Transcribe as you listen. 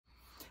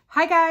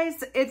Hi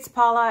guys, it's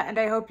Paula and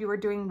I hope you are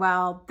doing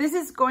well. This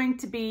is going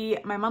to be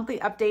my monthly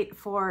update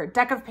for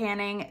Deck of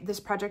Panning. This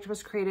project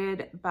was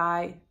created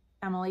by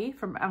Emily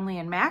from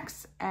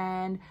Emilynmax,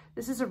 and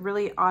this is a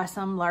really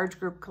awesome large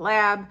group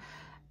collab.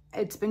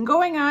 It's been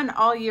going on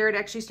all year. It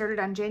actually started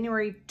on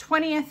January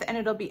 20th and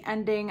it'll be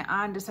ending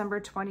on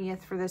December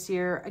 20th for this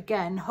year.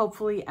 Again,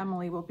 hopefully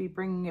Emily will be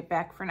bringing it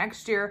back for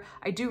next year.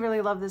 I do really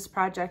love this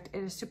project.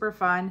 It is super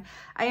fun.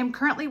 I am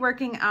currently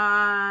working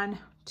on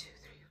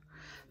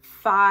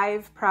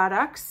 5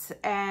 products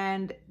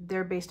and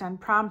they're based on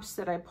prompts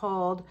that I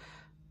pulled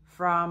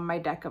from my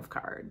deck of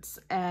cards.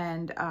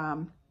 And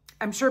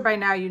I'm sure by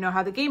now you know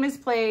how the game is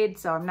played,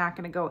 so I'm not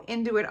going to go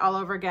into it all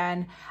over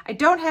again. I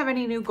don't have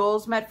any new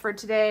goals met for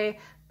today,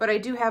 but I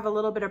do have a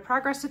little bit of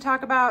progress to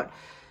talk about.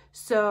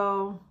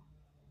 So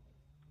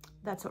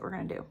that's what we're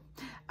going to do.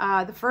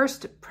 The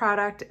first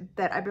product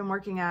that I've been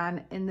working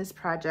on in this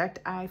project,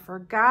 I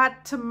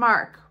forgot to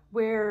mark.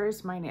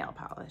 Where's my nail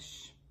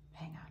polish?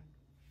 Hang on.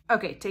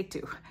 Okay, take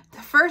 2.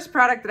 The first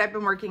product that I've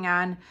been working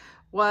on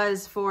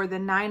was for the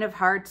 9 of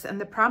Hearts,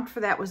 and the prompt for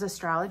that was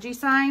astrology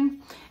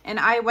sign. And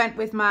I went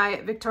with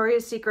my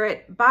Victoria's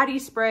Secret body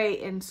spray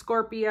in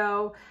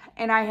Scorpio,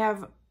 and I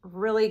have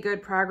really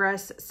good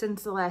progress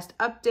since the last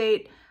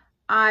update.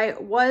 I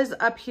was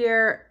up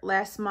here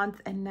last month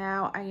and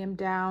now I am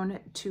down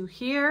to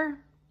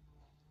here.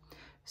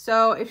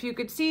 So if you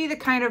could see the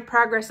kind of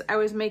progress I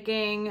was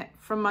making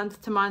from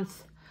month to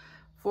month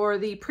for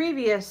the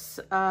previous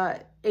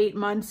 8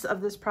 months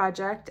of this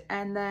project,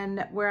 and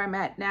then where I'm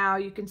at now,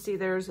 you can see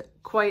there's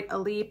quite a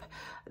leap.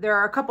 There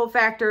are a couple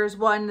factors.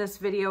 One, this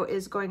video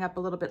is going up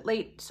a little bit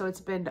late, so it's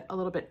been a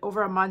little bit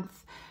over a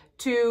month.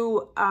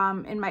 2,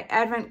 in my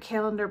advent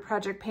calendar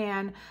project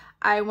pan,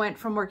 I went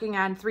from working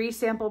on 3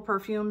 sample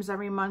perfumes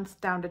every month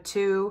down to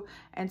 2,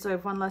 and so I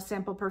have 1 less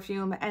sample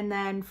perfume. And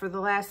then for the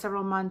last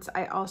several months,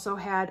 I also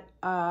had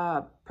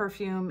a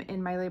perfume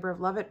in my Labor of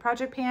Love It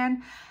project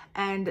pan,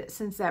 and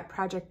since that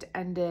project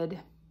ended,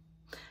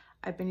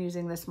 I've been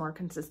using this more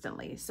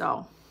consistently.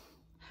 So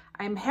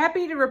I'm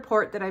happy to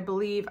report that I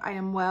believe I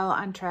am well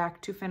on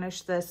track to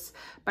finish this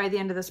by the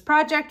end of this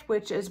project,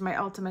 which is my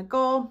ultimate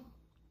goal.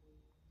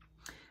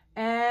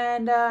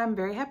 And I'm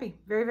very happy,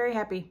 very, very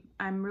happy.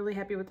 I'm really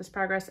happy with this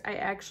progress. I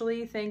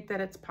actually think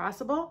that it's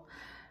possible,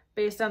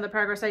 based on the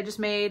progress I just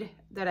made,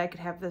 that I could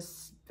have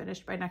this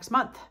finished by next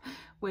month,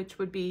 which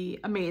would be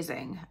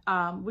amazing.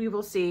 We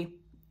will see.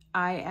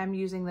 I am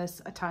using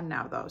this a ton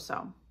now though,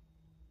 so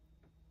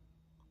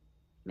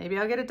maybe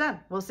I'll get it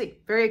done. We'll see.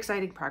 Very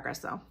exciting progress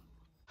though.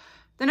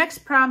 The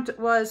next prompt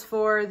was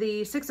for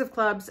the 6 of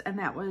Clubs, and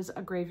that was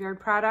a graveyard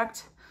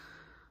product.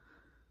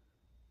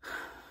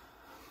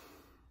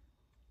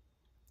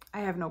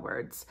 I have no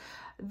words.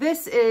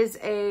 This is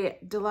a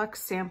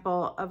deluxe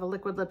sample of a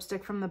liquid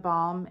lipstick from the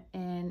Balm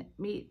in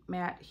Meet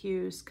Matte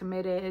Hues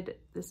Committed.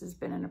 This has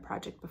been in a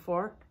project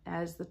before,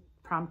 as the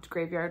prompt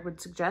graveyard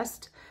would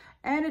suggest,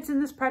 and it's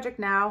in this project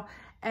now,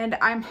 and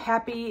I'm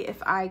happy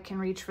if I can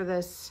reach for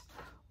this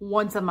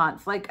once a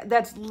month. Like,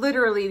 that's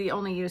literally the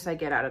only use I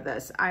get out of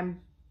this.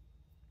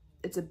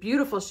 It's a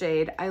beautiful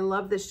shade. I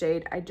love this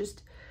shade. I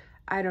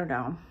don't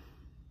know.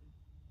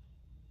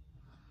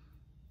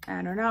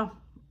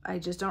 I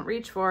just don't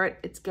reach for it.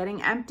 It's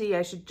getting empty.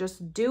 I should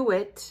just do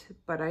it,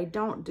 but I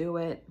don't do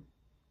it.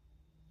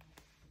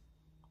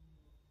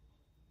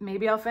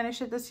 Maybe I'll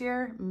finish it this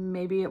year.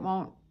 Maybe it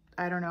won't.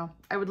 I don't know.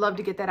 I would love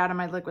to get that out of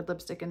my liquid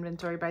lipstick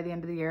inventory by the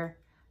end of the year.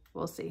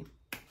 We'll see.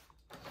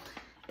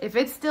 If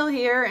it's still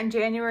here in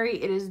January,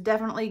 it is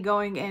definitely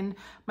going in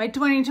my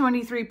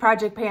 2023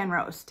 Project Pan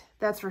Roast.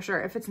 That's for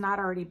sure. If it's not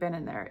already been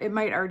in there, it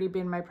might already be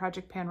in my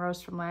Project Pan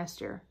Roast from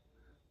last year.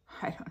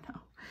 I don't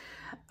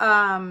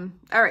know.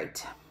 All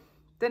right.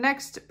 The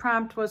next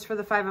prompt was for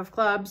the 5 of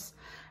Clubs,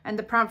 and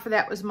the prompt for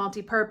that was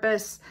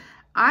multi-purpose.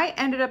 I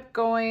ended up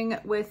going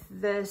with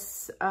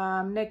this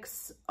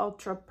NYX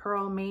Ultra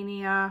Pearl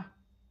Mania.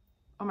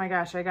 Oh my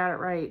gosh, I got it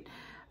right.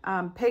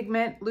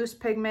 Pigment, loose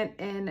pigment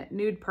in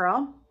Nude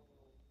Pearl.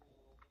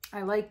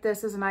 I like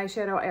this as an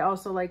eyeshadow. I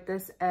also like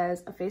this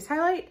as a face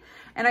highlight.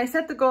 And I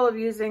set the goal of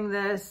using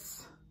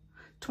this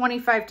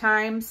 25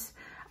 times.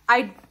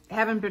 I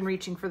haven't been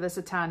reaching for this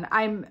a ton.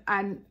 I'm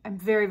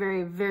very,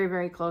 very, very,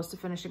 very close to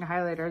finishing a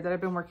highlighter that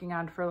I've been working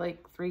on for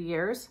like 3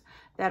 years.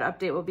 That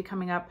update will be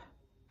coming up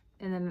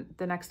in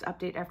the next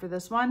update after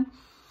this one.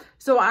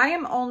 So I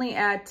am only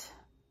at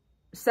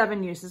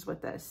 7 uses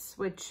with this,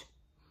 which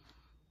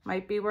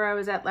might be where I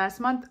was at last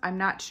month. I'm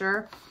not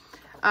sure.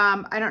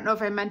 I don't know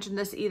if I mentioned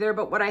this either,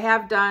 but what I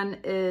have done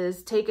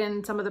is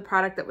taken some of the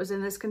product that was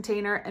in this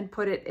container and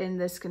put it in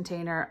this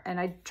container. And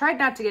I tried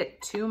not to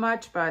get too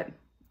much, but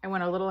I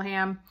went a little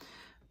ham.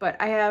 But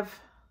I have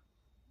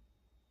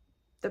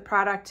the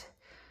product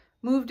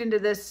moved into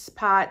this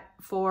pot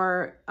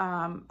for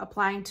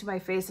applying to my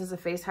face as a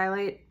face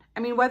highlight.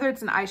 I mean, whether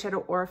it's an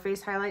eyeshadow or a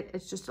face highlight,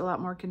 it's just a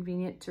lot more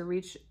convenient to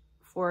reach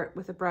for it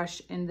with a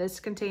brush in this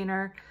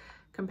container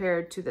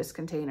compared to this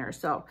container.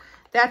 So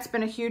that's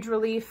been a huge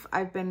relief.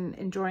 I've been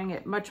enjoying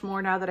it much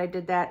more now that I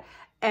did that.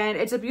 And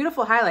it's a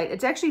beautiful highlight.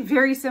 It's actually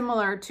very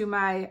similar to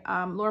my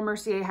Laura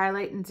Mercier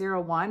highlight in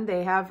 01.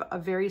 They have a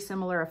very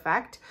similar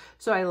effect.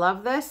 So I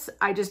love this.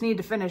 I just need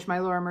to finish my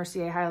Laura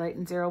Mercier highlight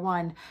in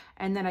 01,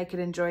 and then I could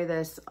enjoy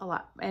this a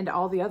lot, and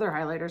all the other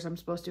highlighters I'm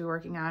supposed to be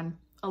working on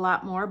a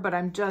lot more, but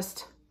I'm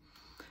just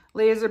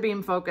laser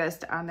beam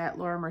focused on that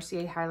Laura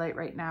Mercier highlight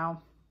right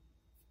now.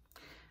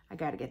 I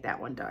got to get that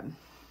one done.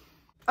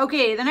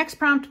 Okay, the next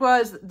prompt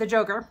was the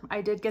Joker.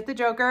 I did get the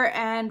Joker,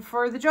 and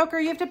for the Joker,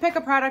 you have to pick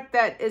a product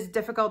that is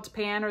difficult to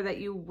pan or that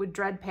you would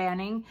dread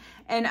panning,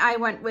 and I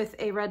went with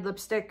a red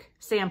lipstick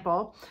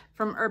sample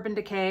from Urban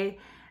Decay.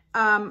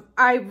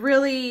 I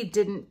really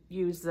didn't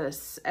use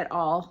this at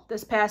all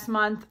this past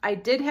month. I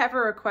did have a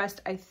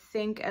request, I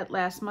think, at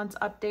last month's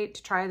update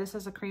to try this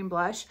as a cream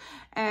blush,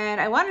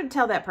 and I wanted to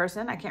tell that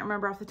person, I can't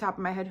remember off the top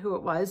of my head who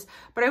it was,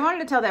 but I wanted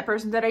to tell that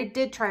person that I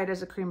did try it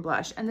as a cream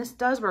blush, and this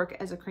does work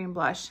as a cream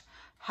blush.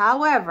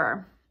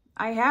 However,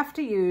 I have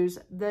to use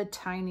the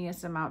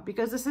tiniest amount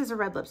because this is a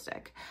red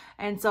lipstick.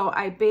 And so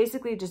I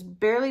basically just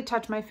barely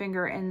touch my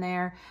finger in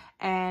there,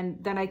 and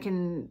then I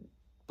can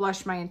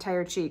blush my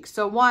entire cheek.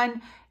 So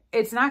one,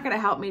 it's not going to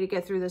help me to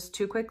get through this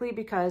too quickly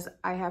because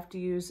I have to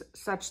use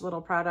such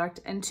little product.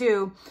 And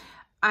two,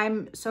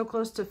 I'm so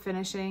close to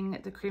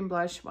finishing the cream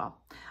blush. Well,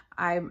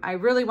 I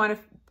really want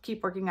to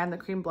keep working on the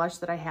cream blush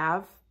that I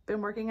have been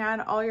working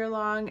on all year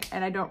long,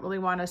 and I don't really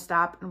want to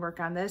stop and work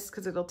on this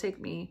because it'll take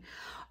me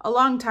a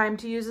long time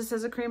to use this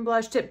as a cream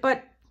blush tip.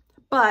 But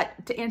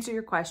to answer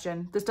your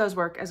question, this does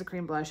work as a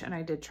cream blush, and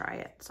I did try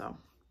it. So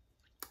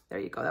there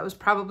you go. That was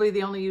probably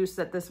the only use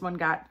that this one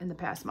got in the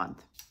past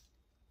month.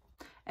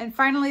 And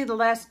finally, the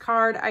last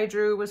card I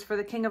drew was for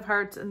the King of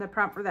Hearts, and the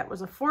prompt for that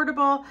was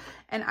affordable,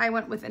 and I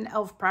went with an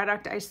e.l.f.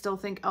 product. I still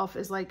think e.l.f.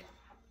 is like,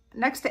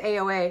 next to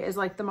AOA, is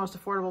like the most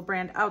affordable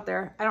brand out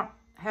there. I don't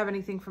have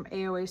anything from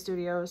AOA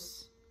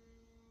Studios.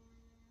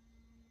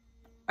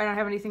 I don't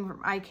have anything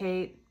from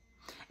iKate.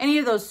 Any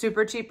of those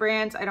super cheap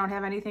brands, I don't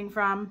have anything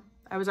from.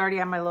 I was already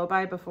on my low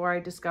buy before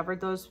I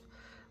discovered those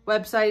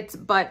websites,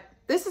 but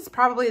this is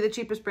probably the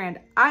cheapest brand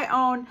I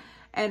own,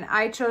 and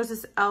I chose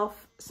this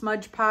e.l.f.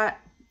 Smudge Pot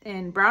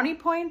in brownie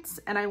points,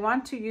 and I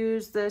want to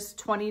use this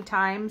 20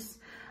 times.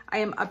 I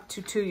am up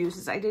to 2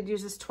 uses. I did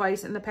use this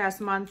twice in the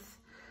past month.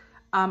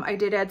 I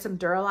did add some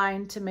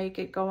Duraline to make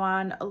it go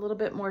on a little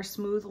bit more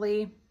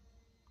smoothly.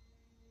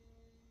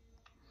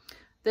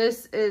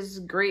 This is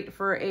great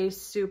for a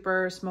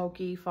super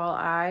smoky fall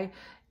eye.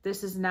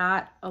 This is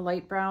not a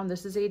light brown.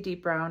 This is a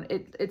deep brown.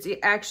 It's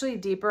actually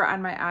deeper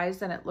on my eyes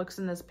than it looks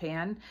in this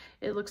pan.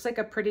 It looks like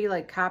a pretty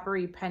like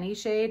coppery penny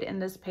shade in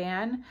this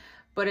pan,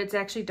 but it's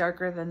actually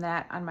darker than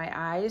that on my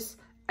eyes.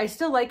 I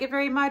still like it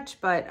very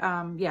much, but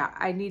yeah,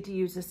 I need to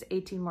use this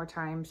 18 more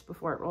times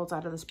before it rolls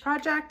out of this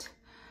project.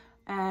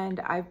 And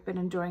I've been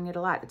enjoying it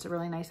a lot. It's a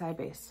really nice eye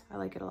base. I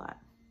like it a lot.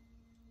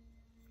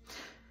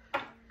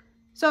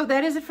 So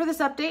that is it for this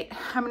update.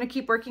 I'm going to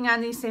keep working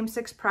on these same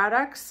 6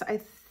 products. I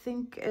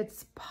think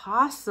it's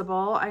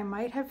possible I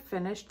might have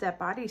finished that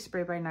body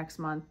spray by next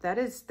month.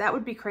 That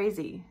would be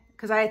crazy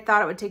because I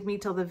thought it would take me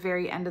till the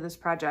very end of this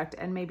project,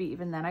 and maybe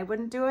even then I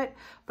wouldn't do it.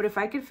 But if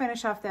I could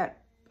finish off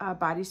that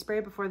body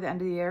spray before the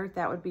end of the year,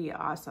 that would be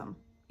awesome.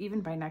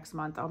 Even by next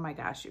month. Oh my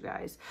gosh, you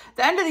guys.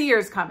 The end of the year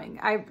is coming.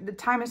 The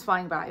time is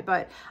flying by,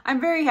 but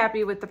I'm very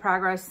happy with the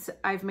progress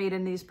I've made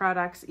in these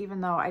products, even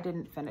though I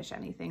didn't finish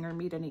anything or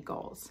meet any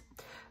goals.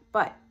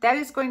 But that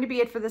is going to be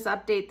it for this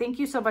update. Thank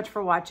you so much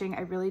for watching.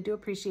 I really do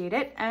appreciate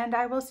it, and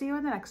I will see you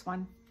in the next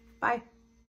one. Bye.